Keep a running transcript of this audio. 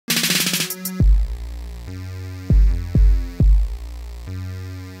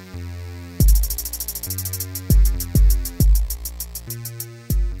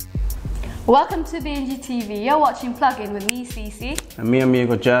Welcome to BNGTV. You're watching Plug-In with me, Cece. And me,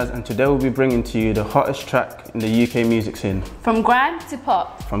 Amigo Jazz, and today we'll be bringing to you the hottest track in the UK music scene. From grime to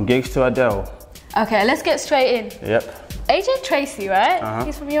pop. From gigs to Adele. Okay, let's get straight in. Yep. Tracey, right?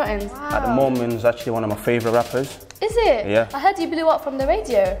 He's from your end. Wow. At the moment, he's actually one of my favourite rappers. Is it? Yeah. I heard you blew up from the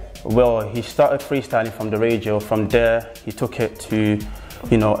radio. Well, he started freestyling from the radio. From there, he took it to,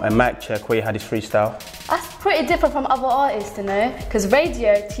 you know, a mic check where he had his freestyle. That's pretty different from other artists, you know? Because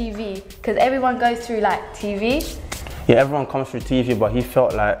radio, TV, because everyone goes through like TV. Yeah, everyone comes through TV, but he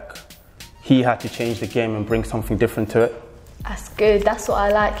felt like he had to change the game and bring something different to it. That's good. That's what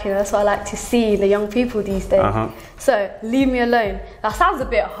I like, you know. That's what I like to see in the young people these days. So, Leave Me Alone. That sounds a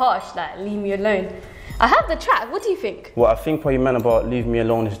bit harsh, like, leave me alone. I have the track. What do you think? Well, I think what he meant about Leave Me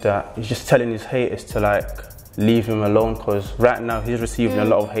Alone is that he's just telling his haters to, like, leave him alone, because right now he's receiving a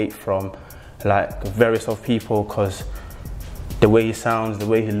lot of hate from, like, various of people because the way he sounds, the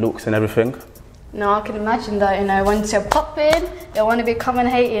way he looks and everything. No, I can imagine that, you know, once you're popping, they want to be coming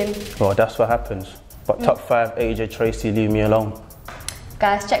hating. Well, that's what happens. But top 5, AJ Tracey, Leave Me Alone.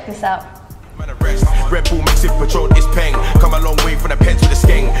 Guys, check this out. Red Bull makes it Patron is peng. Come a long way from the pens with the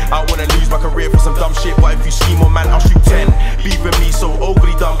skeng. I wanna lose my career for some dumb shit, but if you scheme on man, I'll shoot 10. Leaving me so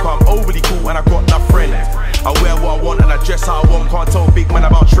overly dumb, I'm overly cool and I got no friend. I wear what I want and I dress how I want, can't tell a big man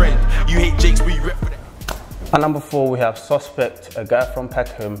about trend. You hate Jakes, but you rep for that. At number 4, we have Suspect, a guy from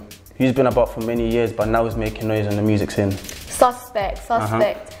Peckham. He's been about for many years, but now he's making noise in the music scene. Suspect.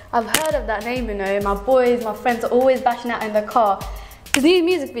 I've heard of that name, you know. My boys, my friends are always bashing out in the car. His new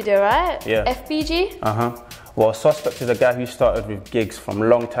music video, right? Yeah. FBG? Well, Suspect is a guy who started with gigs from a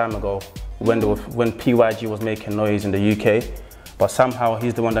long time ago when PYG was making noise in the UK. But somehow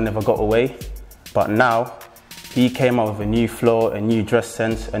he's the one that never got away. But now he came out with a new flow, a new dress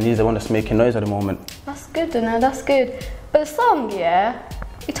sense, and he's the one that's making noise at the moment. That's good, you know, that's good. But the song, yeah,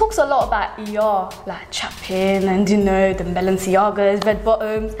 it talks a lot about ER, like Chapping and, you know, the Balenciagas, red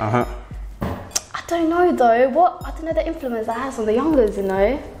bottoms. I don't know though, I don't know the influence that has on the youngers, you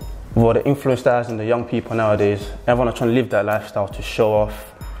know? Well, the influence that has on the young people nowadays, everyone are trying to live that lifestyle, to show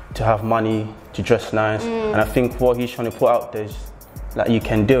off, to have money, to dress nice. And I think what he's trying to put out there is, like, you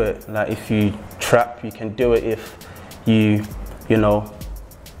can do it. Like, if you trap, you can do it if you know,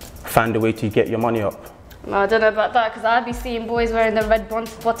 find a way to get your money up. I don't know about that, because I'd be seeing boys wearing the red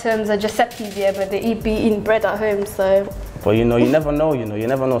bottoms or Giuseppe's, yeah, but they be eating bread at home, so. But you know, you never know, you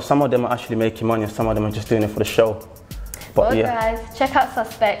never know. Some of them are actually making money and some of them are just doing it for the show. But well, yeah. Guys, check out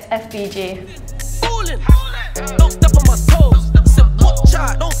Suspect, FBG. Don't step on my toes. Said, watch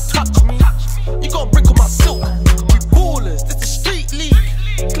out, don't touch me. You gon' break on my silk. We ballers, this is street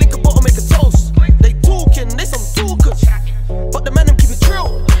league. Clink a bottle, make a toast. They talking, they some talkers. But the men them keep it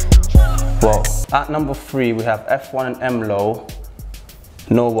drill. Well, at number 3, we have F1 and M-Low,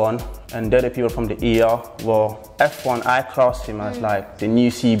 No One, and they're the people from the ER. Well, F1, I class him as like the new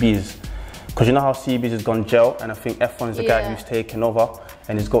CBs. Because you know how CBs has gone gel, and I think F1 is the guy who's taken over,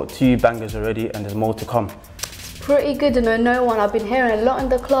 and he's got 2 bangers already, and there's more to come. Pretty good, you know, No One. I've been hearing a lot in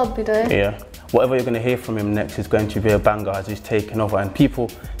the club, you know. Yeah. Whatever you're going to hear from him next is going to be a banger as he's taken over, and people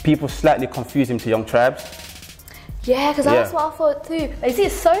slightly confuse him to Young Tribes. Yeah, because that's what I thought too. Is he a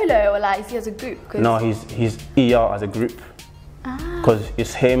solo or like is he as a group? No, he's ER as a group. Because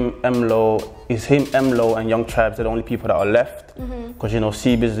it's him, M-Low, and Young Tribes are the only people that are left. Because you know,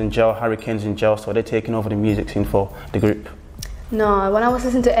 CB's is in jail, Hurricane's in jail, so they're taking over the music scene for the group. No, when I was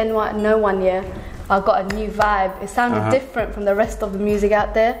listening to No One, yeah, I got a new vibe. It sounded different from the rest of the music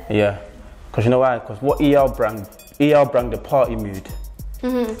out there. Yeah, because you know why? Because what ER brought the party mood.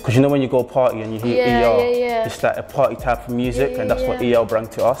 Because you know when you go party and you hear ER, it's like a party type of music, and that's what ER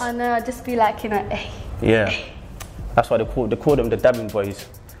brought to us. I know, I just be like, you know, hey. Yeah, hey. That's why they call them the dabbing boys,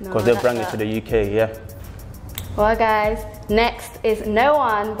 because they bring it to the UK, yeah. Well guys, next is No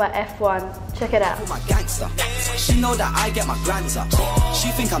One by F1. Check it out. My gangster. She know that I get my grands up. She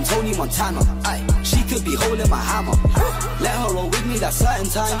think I'm Tony Montana. She could be holding my hammer. Let her roll with me at certain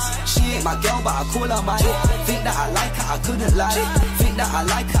times. She ain't my girl, but I call her mine. Think that I like her, I couldn't lie. Think that I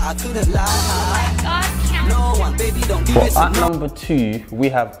like her, I couldn't lie. No one, baby, don't give it to me. At number 2, we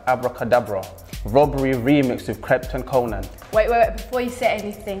have Abra Cadabra, Robbery remix with Krypton Conan. Wait, before you say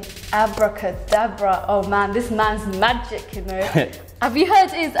anything, Abracadabra, oh man, this man's magic, you know. Have you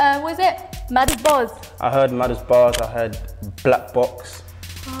heard his, what is it? Maddest Bars? I heard Maddest Bars, I heard Black Box.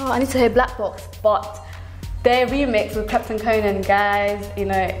 Oh, I need to hear Black Box, but their remix with Krypton Conan, guys, you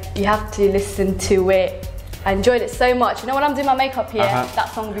know, you have to listen to it. I enjoyed it so much. You know when I'm doing my makeup here,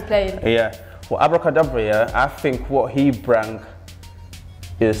 that song will be playing. Yeah, well, Abracadabra, yeah, I think what he brought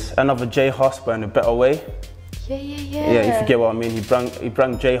is another J Hus, but in a better way. Yeah, if you get what I mean. He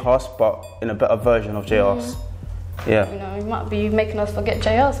brought J Hoss, but in a better version of J Hoss. Yeah. You know, he might be making us forget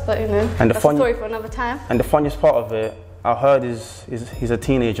J Hoss, but you know, and that's a story for another time. And the funniest part of it, I heard he's a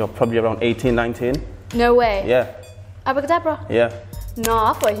teenager, probably around 18, 19. No way. Yeah. Abra Cadabra? Yeah. No,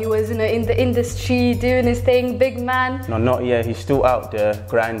 I thought he was in the industry doing his thing, big man. No, not yet. He's still out there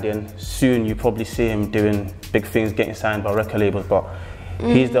grinding. Soon you probably see him doing big things, getting signed by record labels. But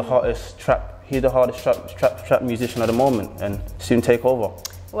he's the hardest trap musician at the moment, and soon take over.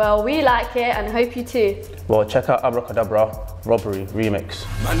 Well, we like it, and hope you too. Well, check out Abra Cadabra Robbery Remix.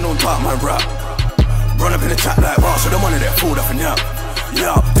 Man, don't talk my rap. Run up in the chat like wow, so the money that fooled up and yap.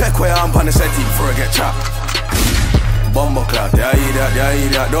 Yeah, take where I'm on the setting before I get chopped. Bumble clap, yeah,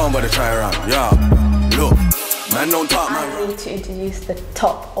 don't bother try around, yeah. Look, man, don't talk my rap. I need to introduce the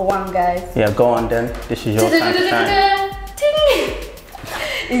top one, guys. Yeah, go on then. This is your time to shine.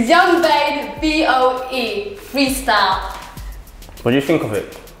 It's Yxng Bane, B-O-E, freestyle. What do you think of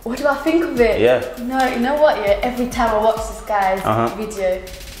it? What do I think of it? Yeah. No, you know what? Yeah, every time I watch this guy's video,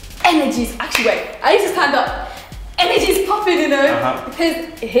 energy's actually wait. I need to stand up. Energy's popping, you know,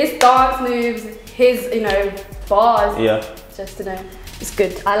 because his dance moves, his bars. Yeah. Just it's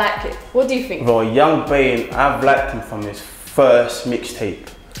good. I like it. What do you think? Bro, Yxng Bane, I've liked him from his first mixtape.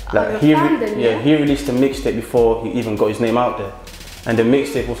 Like he released a mixtape before he even got his name out there, and the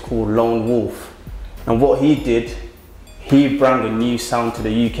mixtape was called Lone Wolf. And what he did, he brought a new sound to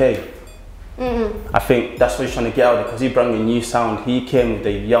the UK. I think that's what he's trying to get out of it, because he brought a new sound. He came with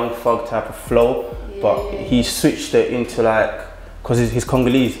a Young Thug type of flow, but he switched it into because he's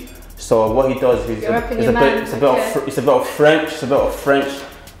Congolese. So what he does is it's about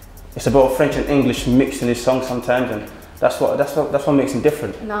French and English mixed in his song sometimes, and that's what makes him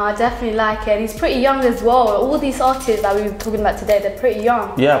different. No, I definitely like it. And he's pretty young as well. All these artists that we were talking about today, they're pretty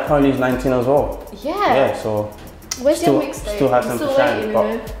young. Yeah, apparently he's 19 as well. Yeah. Yeah, so where's your mixtape? Still has time to shine.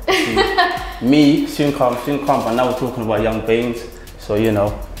 But me, soon come, but now we're talking about Yxng Bane's, so you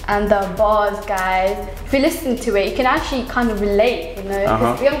know. And the bars, guys. If you listen to it, you can actually kind of relate, you know.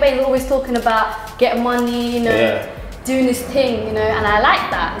 Yxng Bane's always talking about getting money, you know, doing this thing, you know, and I like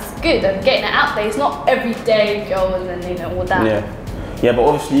that. It's good of getting it out there. It's not everyday girls and all that. Yeah, but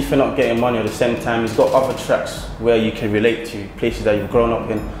obviously if you're not getting money at the same time, he's got other tracks where you can relate to, places that you've grown up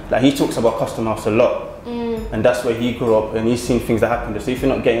in. Like he talks about Custom House a lot, and that's where he grew up, and he's seen things that happen there. So if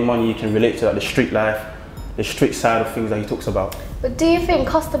you're not getting money, you can relate to the street life, the street side of things that he talks about. But do you think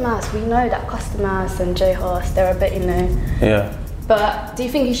Custom House, we know that Custom House and J Hoss, they're a bit, you know. Yeah. But do you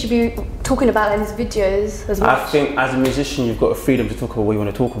think he should be talking about that in his videos as much? I think as a musician, you've got a freedom to talk about what you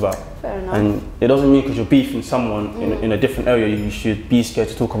want to talk about. Fair enough. And it doesn't mean because you're beefing someone in a different area, you should be scared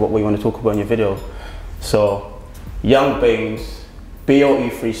to talk about what you want to talk about in your video. So, Yxng Bane's B.O.E.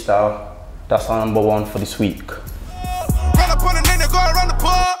 freestyle, that's our #1 for this week. Run up on a nigga, go around the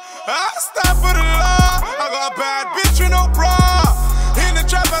bar. I stop for the law. I got a bad bitch with no bra. In the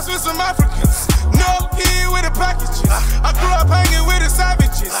trap house with some Africans. No key with the packages. I grew up hanging with the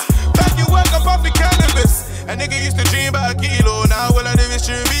savages. Back in work, I'm pumping cannabis. A nigga used to dream about a kilo. Now all I do is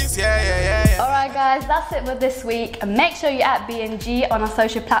stream beats. Yeah. Alright guys, that's it for this week. And make sure you're at BNG on our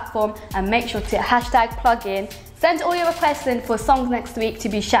social platform, and make sure to #plugin. Send all your requests in for songs next week to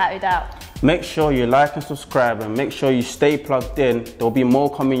be shouted out. Make sure you like and subscribe, and make sure you stay plugged in. There'll be more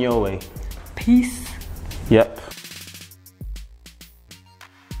coming your way. Peace. Yep.